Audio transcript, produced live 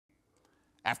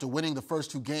After winning the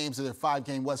first 2 games of their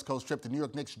 5-game West Coast trip, the New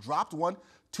York Knicks dropped one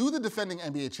to the defending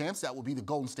NBA champs. That will be the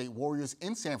Golden State Warriors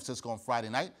in San Francisco on Friday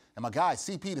night. And my guy,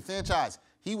 CP, the Fanchise,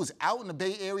 he was out in the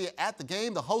Bay Area at the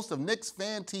game, the host of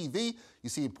KnicksFanTV. You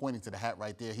see him pointing to the hat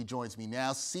right there. He joins me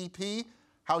now. CP,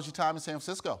 how was your time in San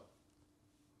Francisco?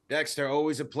 Dexter,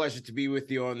 always a pleasure to be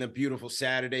with you on the beautiful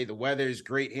Saturday. The weather is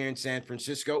great here in San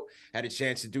Francisco. Had a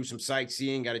chance to do some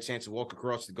sightseeing, got a chance to walk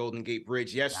across the Golden Gate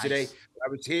Bridge yesterday. Nice. I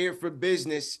was here for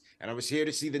business, and I was here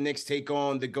to see the Knicks take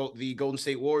on the Golden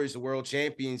State Warriors, the world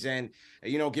champions. And,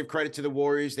 give credit to the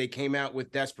Warriors. They came out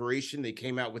with desperation. They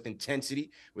came out with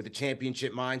intensity, with a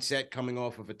championship mindset coming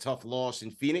off of a tough loss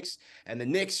in Phoenix. And the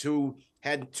Knicks, who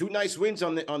had 2 nice wins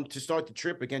to start the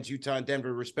trip against Utah and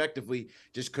Denver, respectively,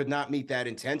 just could not meet that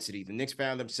intensity. The Knicks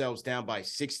found themselves down by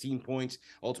 16 points,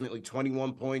 ultimately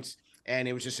 21 points, and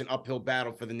it was just an uphill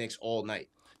battle for the Knicks all night.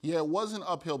 Yeah, it was an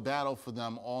uphill battle for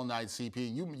them all night,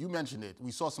 CP. You mentioned it. We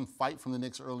saw some fight from the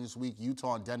Knicks earlier this week,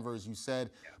 Utah and Denver, as you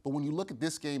said. Yeah. But when you look at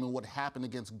this game and what happened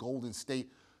against Golden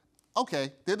State,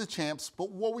 okay, they're the champs, but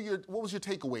what was your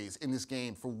takeaways in this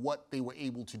game for what they were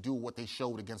able to do, what they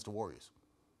showed against the Warriors?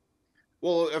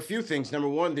 Well, a few things. Number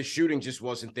one, the shooting just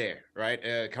wasn't there,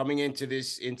 right? Coming into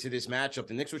this matchup,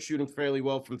 the Knicks were shooting fairly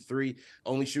well from 3,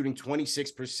 only shooting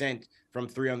 26% from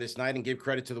 3 on this night, and give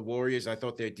credit to the Warriors. I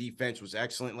thought their defense was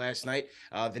excellent last night.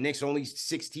 The Knicks only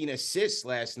 16 assists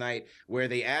last night, where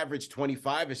they averaged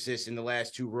 25 assists in the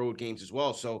last 2 road games as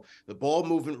well. So the ball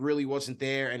movement really wasn't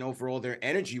there, and overall their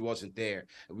energy wasn't there.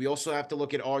 We also have to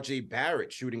look at RJ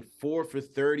Barrett shooting 4 for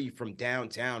 30 from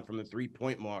downtown from the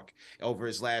 3-point mark over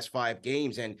his last 5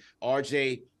 games. And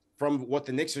RJ, from what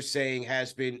the Knicks are saying,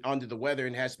 has been under the weather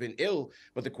and has been ill.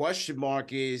 But the question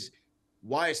mark is,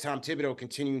 why is Tom Thibodeau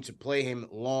continuing to play him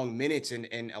long minutes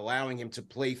and allowing him to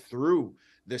play through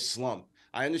the slump?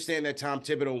 I understand that Tom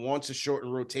Thibodeau wants a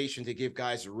shortened rotation to give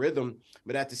guys a rhythm,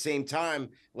 but at the same time,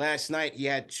 last night he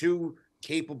had 2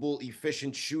 capable,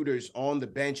 efficient shooters on the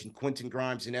bench in Quentin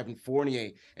Grimes and Evan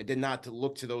Fournier, and did not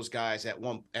look to those guys at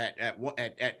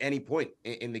any point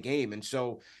in the game. And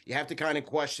so you have to kind of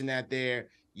question that there.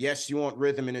 Yes, you want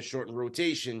rhythm in a shortened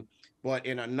rotation, but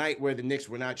in a night where the Knicks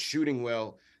were not shooting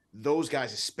well, those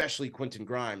guys, especially Quentin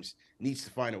Grimes, needs to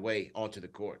find a way onto the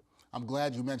court. I'm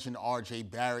glad you mentioned R.J.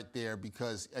 Barrett there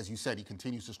because, as you said, he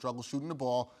continues to struggle shooting the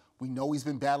ball. We know he's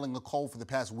been battling a cold for the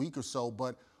past week or so,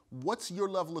 but what's your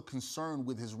level of concern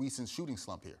with his recent shooting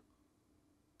slump here?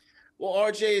 Well,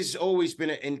 RJ has always been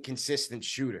an inconsistent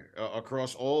shooter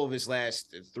across all of his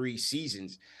last 3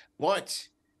 seasons, but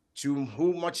to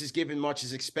whom much is given, much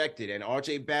is expected. And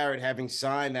RJ Barrett, having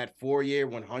signed that 4-year,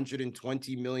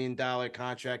 $120 million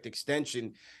contract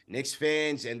extension, Knicks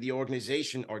fans and the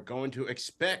organization are going to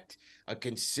expect a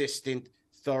consistent,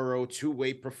 thorough,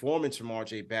 2-way performance from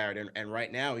RJ Barrett. And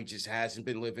right now, he just hasn't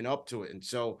been living up to it. And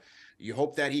so you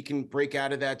hope that he can break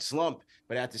out of that slump.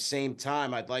 But at the same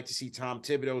time, I'd like to see Tom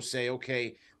Thibodeau say,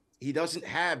 okay, he doesn't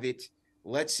have it.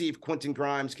 Let's see if Quentin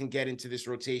Grimes can get into this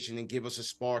rotation and give us a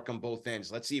spark on both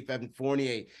ends. Let's see if Evan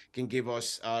Fournier can give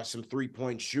us some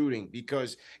 3-point shooting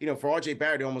because, for RJ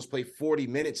Barrett, he almost played 40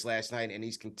 minutes last night, and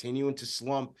he's continuing to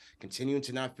slump, continuing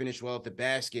to not finish well at the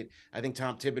basket. I think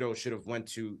Tom Thibodeau should have went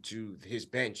to his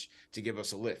bench to give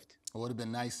us a lift. It would have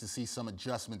been nice to see some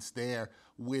adjustments there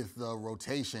with the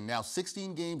rotation. Now,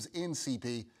 16 games in,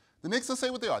 CP. The Knicks, let's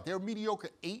say what they are. They're mediocre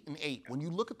 8-8. When you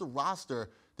look at the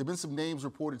roster, there have been some names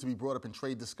reported to be brought up in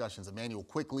trade discussions. Emmanuel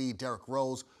Quickley, Derrick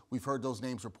Rose, we've heard those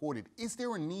names reported. Is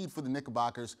there a need for the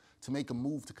Knickerbockers to make a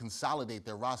move to consolidate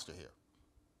their roster here?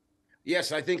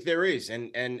 Yes, I think there is.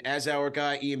 And as our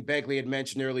guy Ian Begley had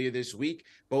mentioned earlier this week,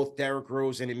 both Derrick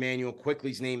Rose and Emmanuel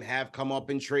Quickley's name have come up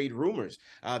in trade rumors.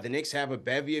 The Knicks have a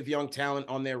bevy of young talent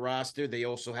on their roster. They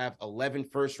also have 11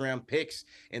 first-round picks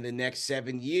in the next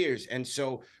 7 years. And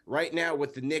so right now,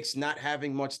 with the Knicks not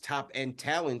having much top-end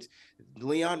talent,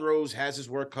 Leon Rose has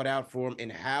his work cut out for him.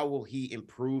 And how will he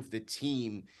improve the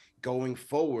team going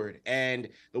forward? And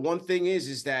the one thing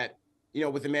is that,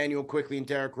 with Emmanuel Quickley and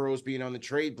Derrick Rose being on the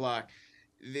trade block,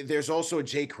 there's also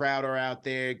Jay Crowder out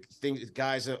there,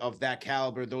 guys of that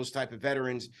caliber, those type of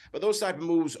veterans. But those type of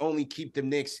moves only keep the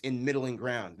Knicks in middling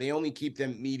ground. They only keep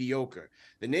them mediocre.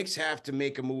 The Knicks have to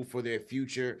make a move for their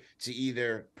future to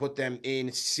either put them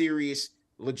in serious,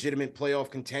 legitimate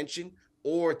playoff contention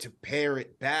or to pare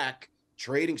it back,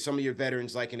 trading some of your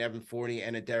veterans like an Evan Fournier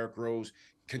and a Derrick Rose,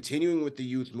 continuing with the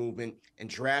youth movement and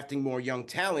drafting more young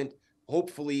talent,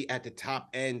 hopefully at the top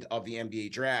end of the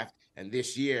NBA draft. And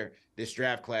this year, this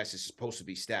draft class is supposed to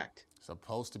be stacked.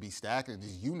 Supposed to be stacked. And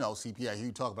as you know, CP, I hear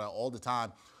you talk about it all the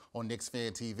time on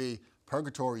KnicksFanTV.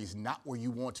 Purgatory is not where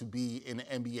you want to be in the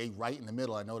NBA, right in the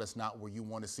middle. I know that's not where you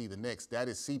want to see the Knicks. That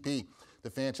is CP, the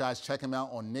Fanchise. Check him out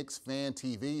on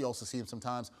KnicksFanTV. You also see him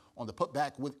sometimes on the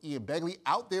Putback with Ian Begley.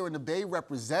 Out there in the Bay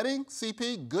representing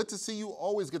CP. Good to see you.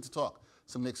 Always good to talk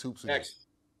some Knicks hoops with you. Thanks.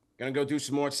 Gonna go do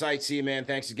some more sightseeing, man.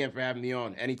 Thanks again for having me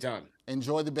on. Anytime.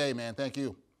 Enjoy the Bay, man. Thank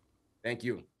you. Thank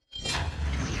you.